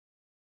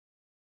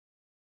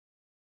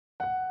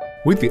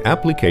With the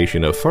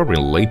application of our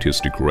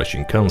latest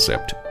crushing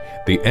concept,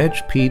 the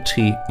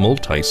HPT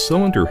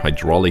multi-cylinder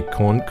hydraulic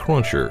cone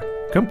crusher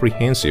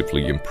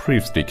comprehensively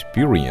improves the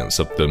experience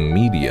of the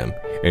medium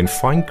and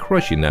fine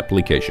crushing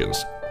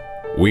applications.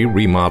 We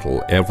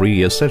remodel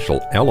every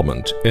essential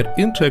element and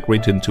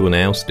integrate into an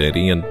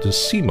outstanding and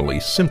seemingly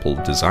simple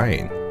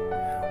design.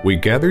 We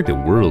gather the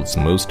world's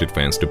most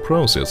advanced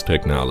process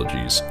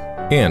technologies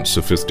and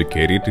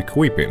sophisticated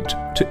equipment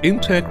to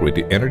integrate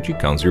the energy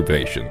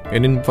conservation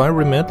and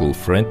environmental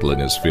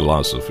friendliness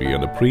philosophy on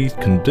the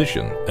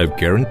precondition of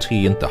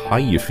guaranteeing the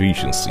high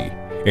efficiency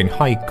and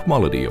high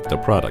quality of the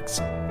products.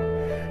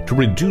 To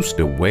reduce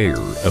the wear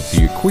of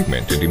the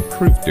equipment and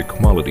improve the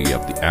quality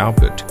of the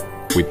output,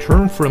 we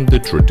turn from the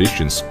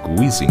traditional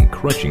squeezing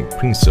crushing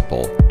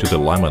principle to the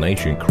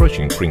lamination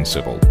crushing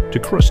principle to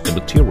crush the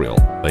material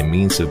by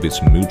means of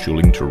its mutual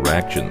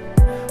interaction,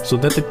 so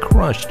that the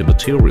crushed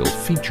material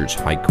features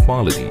high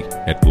quality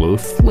and low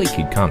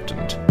flaky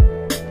content.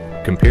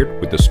 Compared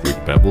with the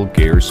straight bevel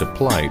gears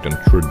applied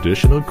on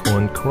traditional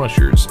cone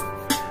crushers,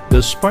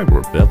 the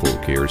spiral bevel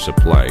gears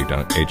applied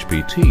on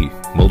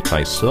HPT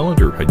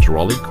multi-cylinder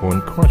hydraulic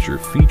cone crusher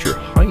feature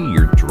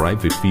higher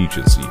drive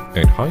efficiency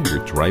and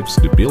higher drive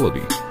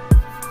stability.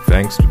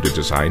 Thanks to the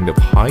design of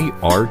high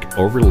arc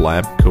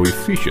overlap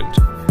coefficient,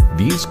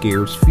 these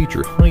gears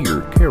feature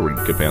higher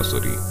carrying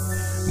capacity,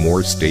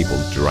 more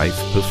stable drive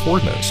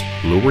performance,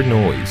 lower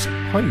noise,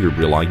 higher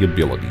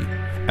reliability,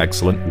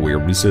 excellent wear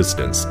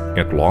resistance,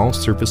 and long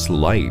service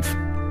life.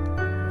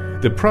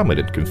 The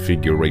prominent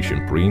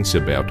configuration brings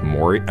about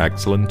more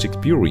excellent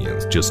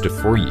experience just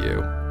for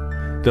you.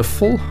 The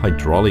full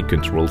hydraulic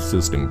control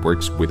system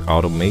works with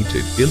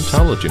automated,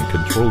 intelligent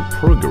control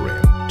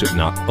program to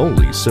not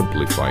only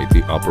simplify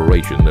the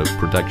operation of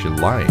production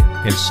line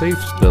and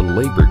saves the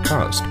labor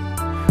cost,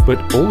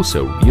 but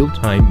also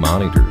real-time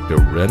monitor the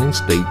running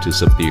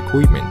status of the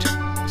equipment,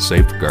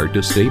 safeguard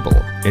the stable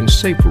and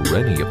safe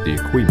running of the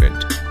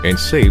equipment, and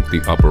save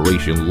the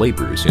operation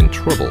labors and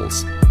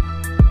troubles.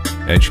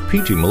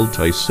 HPT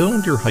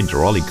multi-cylinder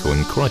hydraulic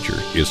cone crusher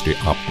is the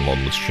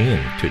optimal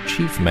machine to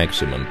achieve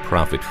maximum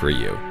profit for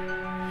you.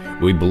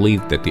 We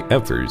believe that the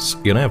efforts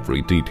in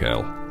every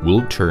detail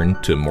will turn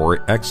to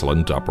more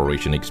excellent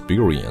operation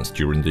experience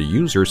during the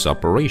user's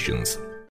operations.